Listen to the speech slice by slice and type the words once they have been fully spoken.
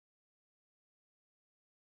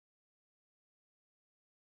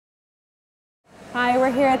we're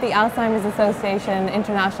here at the Alzheimer's Association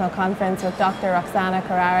International Conference with Dr. Roxana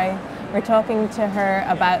Carare. We're talking to her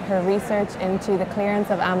about her research into the clearance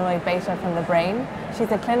of amyloid beta from the brain. She's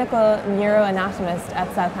a clinical neuroanatomist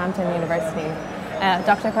at Southampton University.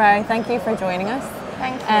 Dr. Carare, thank you for joining us.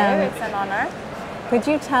 Thank you, it's an honor. Could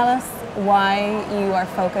you tell us why you are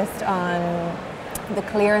focused on the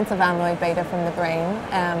clearance of amyloid beta from the brain?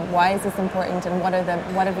 Why is this important, and what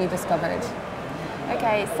have you discovered?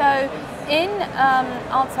 Okay, so in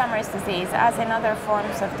Alzheimer's disease, as in other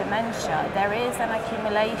forms of dementia, there is an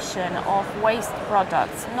accumulation of waste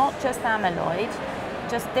products, not just amyloid,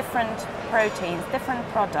 just different proteins, different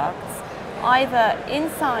products, either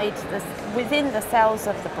within the cells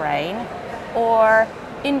of the brain or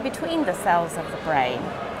in between the cells of the brain.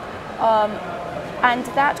 And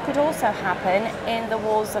that could also happen in the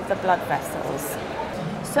walls of the blood vessels.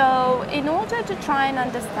 So in order to try and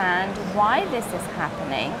understand why this is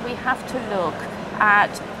happening, we have to look at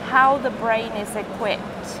how the brain is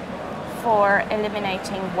equipped for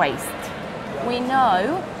eliminating waste. We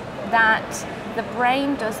know that the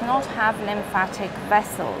brain does not have lymphatic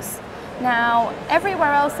vessels. Now,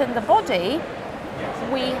 everywhere else in the body,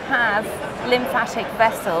 we have lymphatic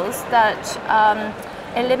vessels that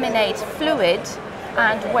eliminate fluid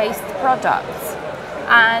and waste products.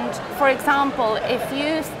 And for example, if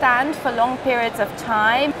you stand for long periods of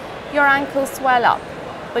time, your ankles swell up,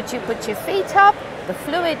 but you put your feet up, the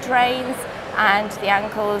fluid drains, and the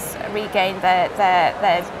ankles regain their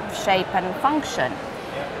shape and function.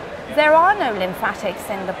 There are no lymphatics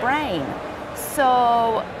in the brain,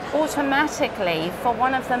 so automatically, for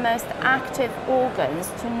one of the most active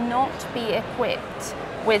organs to not be equipped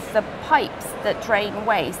with the pipes that drain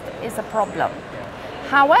waste is a problem.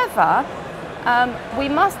 However, we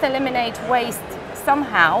must eliminate waste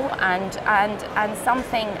somehow, and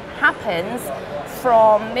something happens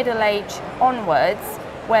from middle age onwards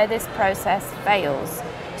where this process fails.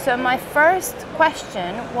 So my first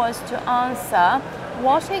question was to answer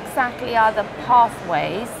what exactly are the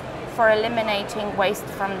pathways for eliminating waste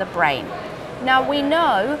from the brain. Now we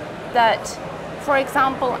know that, for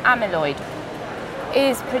example, amyloid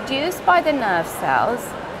is produced by the nerve cells,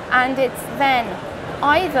 and it's then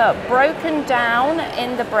either broken down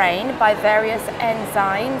in the brain by various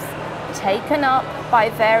enzymes, taken up by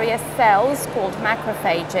various cells called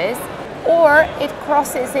macrophages, or it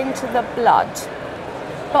crosses into the blood.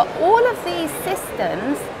 But all of these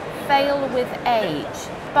systems fail with age.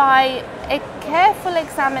 By a careful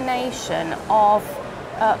examination of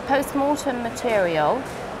post-mortem material,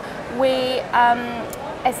 we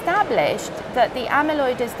established that the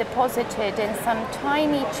amyloid is deposited in some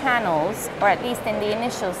tiny channels, or at least in the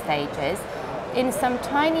initial stages, in some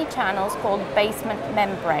tiny channels called basement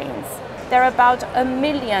membranes. They're about a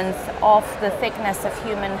millionth of the thickness of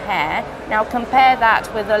human hair. Now compare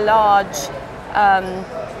that with a large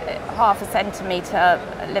half a centimeter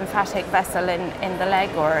lymphatic vessel in the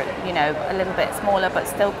leg, or a little bit smaller but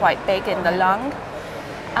still quite big in the lung.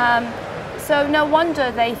 So no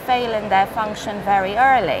wonder they fail in their function very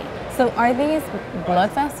early. So are these blood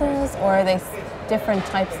vessels, or are they different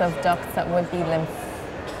types of ducts that would be similar to a lymph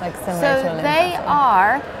vessel? So they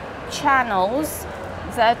are channels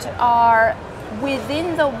that are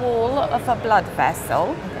within the wall of a blood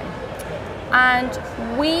vessel, and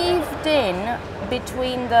weaved in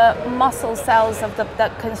between the muscle cells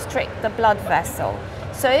that constrict the blood vessel.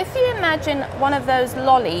 So if you imagine one of those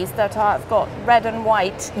lollies that have got red and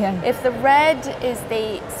white, if the red is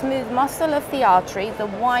the smooth muscle of the artery, the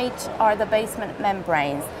white are the basement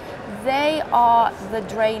membranes. They are the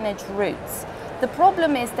drainage routes. The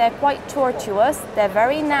problem is they're quite tortuous, they're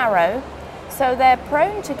very narrow, so they're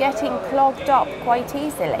prone to getting clogged up quite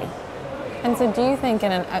easily. And so do you think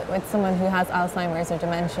with someone who has Alzheimer's or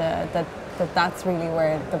dementia that's really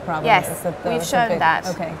where the problem is? Yes, we've shown that,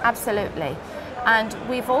 okay. Absolutely. And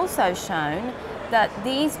we've also shown that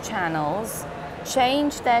these channels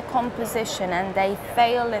change their composition and they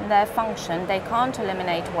fail in their function. They can't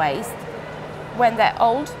eliminate waste when they're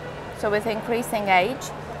old, so with increasing age,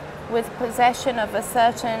 with possession of a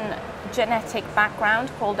certain genetic background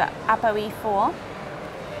called ApoE4,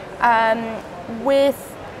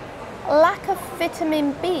 with lack of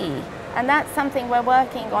vitamin B. And that's something we're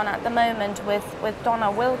working on at the moment with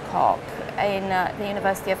Donna Wilcock in the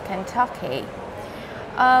University of Kentucky.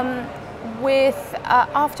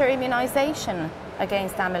 After immunization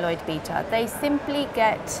against amyloid beta, they simply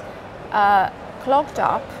get clogged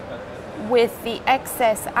up with the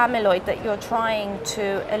excess amyloid that you're trying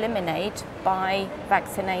to eliminate by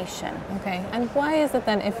vaccination. Okay, and why is it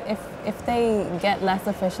then, if they get less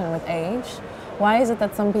efficient with age, Why is it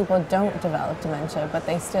that some people don't develop dementia, but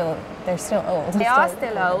they're still old? They are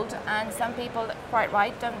still old, and some people, quite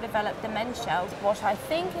right, don't develop dementia. What I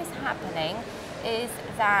think is happening is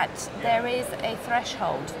that there is a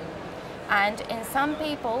threshold, and in some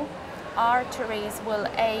people, arteries will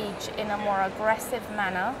age in a more aggressive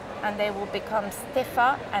manner, and they will become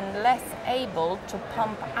stiffer and less able to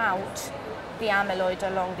pump out the amyloid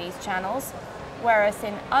along these channels, whereas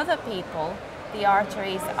in other people, the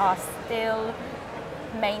arteries are still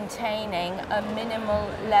maintaining a minimal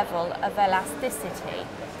level of elasticity.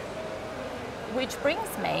 Which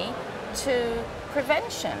brings me to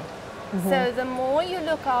prevention. So the more you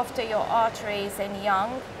look after your arteries in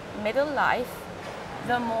young, middle life,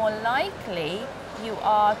 the more likely you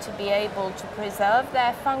are to be able to preserve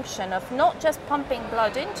their function of not just pumping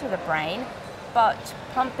blood into the brain, but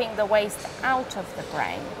pumping the waste out of the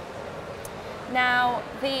brain. Now,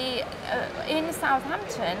 in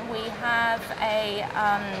Southampton, we have a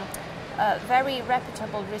very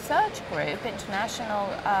reputable research group, international,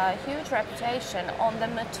 huge reputation on the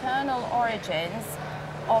maternal origins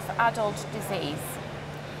of adult disease.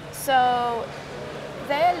 So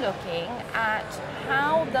they're looking at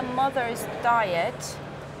how the mother's diet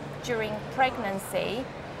during pregnancy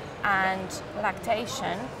and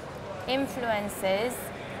lactation influences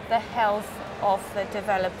the health of the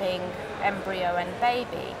developing embryo and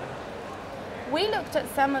baby. We looked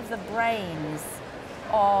at some of the brains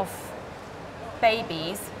of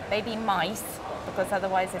baby mice, because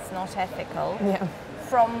otherwise it's not ethical,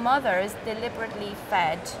 from mothers deliberately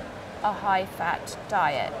fed a high-fat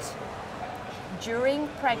diet during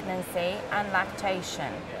pregnancy and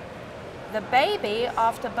lactation. The baby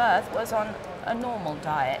after birth was on a normal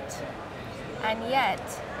diet, and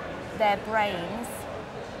yet their brains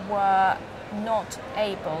were not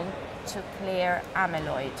able to clear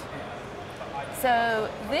amyloid. So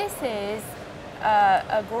this is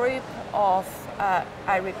a group of,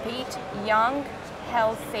 I repeat, young,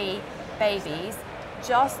 healthy babies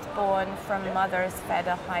just born from mothers fed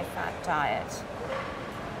a high-fat diet.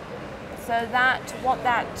 So what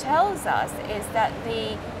that tells us is that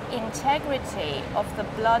the integrity of the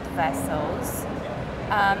blood vessels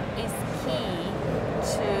is key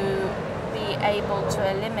to be able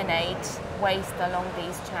to eliminate waste along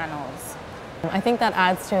these channels. I think that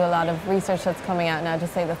adds to a lot of research that's coming out now to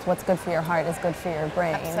say that what's good for your heart is good for your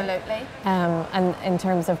brain. Absolutely. And in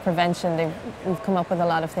terms of prevention, we've come up with a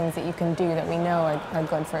lot of things that you can do that we know are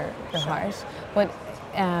good for your heart. But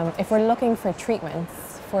if we're looking for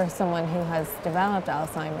treatments for someone who has developed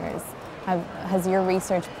Alzheimer's, has your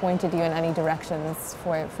research pointed you in any directions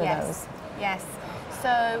for those? Yes.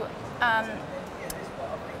 So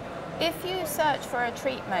if you search for a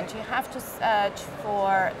treatment, you have to search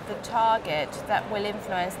for the target that will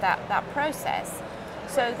influence that process.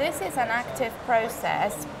 So this is an active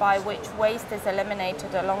process by which waste is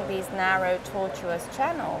eliminated along these narrow, tortuous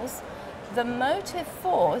channels. The motive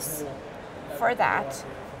force for that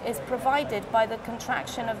is provided by the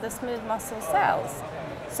contraction of the smooth muscle cells.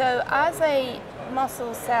 So as a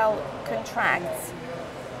muscle cell contracts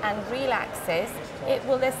and relaxes, it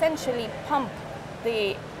will essentially pump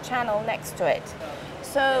the channel next to it.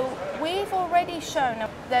 So we've already shown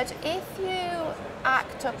that if you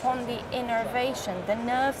act upon the innervation, the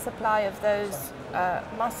nerve supply of those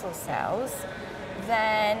muscle cells,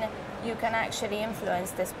 then you can actually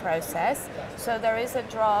influence this process. So there is a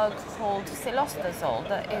drug called cilostazol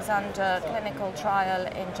that is under clinical trial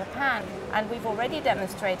in Japan, and we've already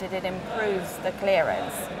demonstrated it improves the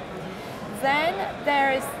clearance. Then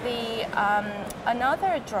there is the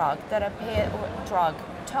another drug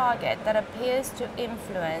target that appears to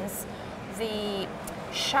influence the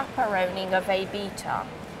chaperoning of A-beta.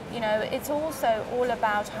 You know, it's also all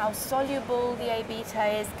about how soluble the A-beta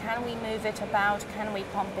is. Can we move it about? Can we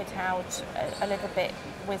pump it out a little bit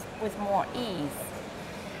with more ease?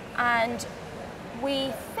 And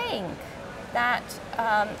we think that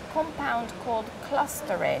compound called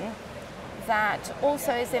clusterin that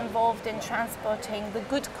also is involved in transporting the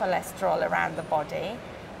good cholesterol around the body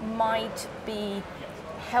might be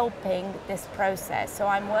helping this process. So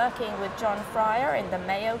I'm working with John Fryer in the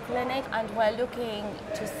Mayo Clinic, and we're looking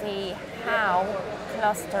to see how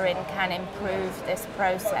clusterin can improve this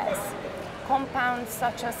process. Compounds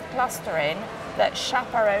such as clusterin that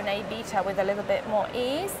chaperone A-beta with a little bit more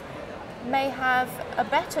ease may have a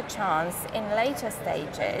better chance in later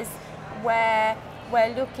stages, where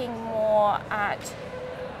we're looking more at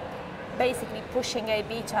basically pushing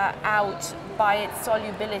A-beta out by its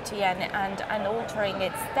solubility and altering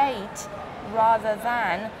its state, rather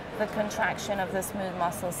than the contraction of the smooth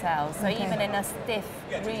muscle cells. So even in a stiff,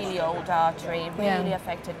 really old artery, really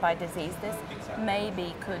affected by disease, this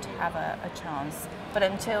maybe could have a chance. But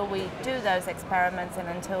until we do those experiments and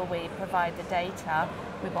until we provide the data,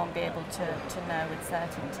 we won't be able to know with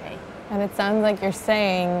certainty. And it sounds like you're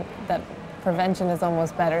saying that prevention is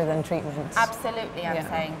almost better than treatment. Absolutely, I'm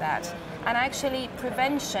saying that. And actually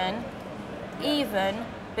prevention, even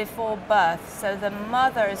before birth, so the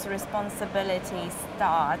mother's responsibility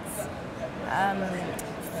starts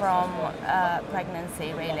from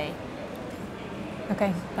pregnancy, really.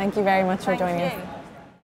 Okay, thank you very much for joining us. Thank you.